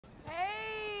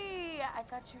I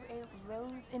got you a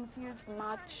rose-infused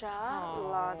matcha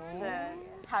latte.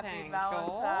 Happy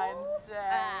Valentine's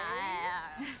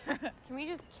Day. Can we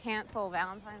just cancel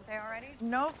Valentine's Day already?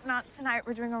 Nope, not tonight.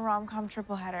 We're doing a rom-com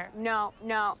triple header. No,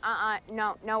 no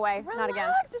way. Relax. Not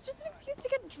again. It's just an excuse to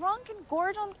get drunk and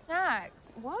gorge on snacks.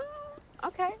 What?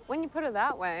 Okay, when you put it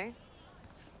that way.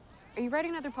 Are you writing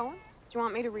another poem? Do you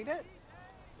want me to read it?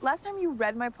 Last time you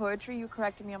read my poetry, you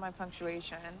corrected me on my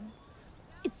punctuation.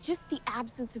 It's just the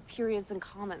absence of periods and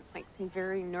commas makes me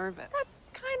very nervous.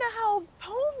 That's kind of how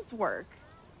poems work.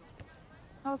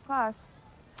 How was class?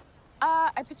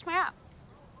 I pitched my app.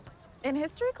 In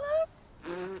history class?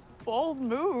 Bold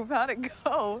move. How'd it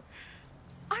go?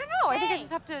 I don't know. Hey. I think I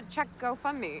just have to check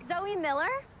GoFundMe. Zoey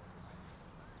Miller?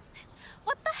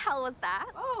 What the hell was that?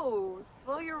 Oh,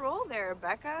 slow your roll there,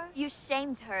 Becca. You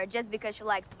shamed her just because she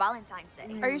likes Valentine's Day.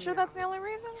 Are you sure that's the only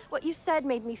reason? What you said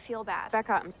made me feel bad.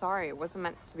 Becca, I'm sorry. It wasn't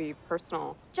meant to be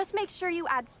personal. Just make sure you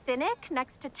add cynic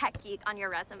next to tech geek on your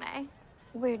resume.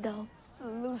 Weirdo.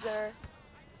 Loser.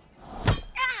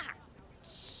 Ah!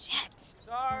 Shit.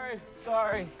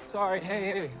 Sorry.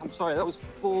 Hey, I'm sorry. That was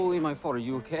fully my fault. Are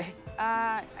you okay?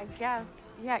 I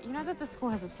guess. Yeah, you know that the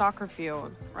school has a soccer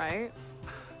field, right?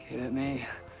 Okay, that may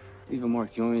leave a mark.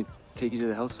 Do you want me to take you to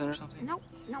the health center or something? Nope,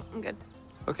 I'm good.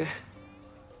 Okay.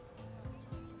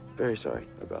 Very sorry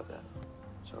about that.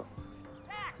 So.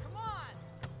 Zack, come on!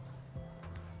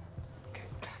 Okay.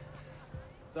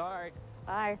 Sorry.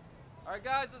 Bye. All right,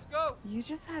 guys, let's go. You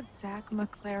just had Zack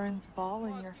MacLaren's ball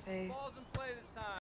in your face. Balls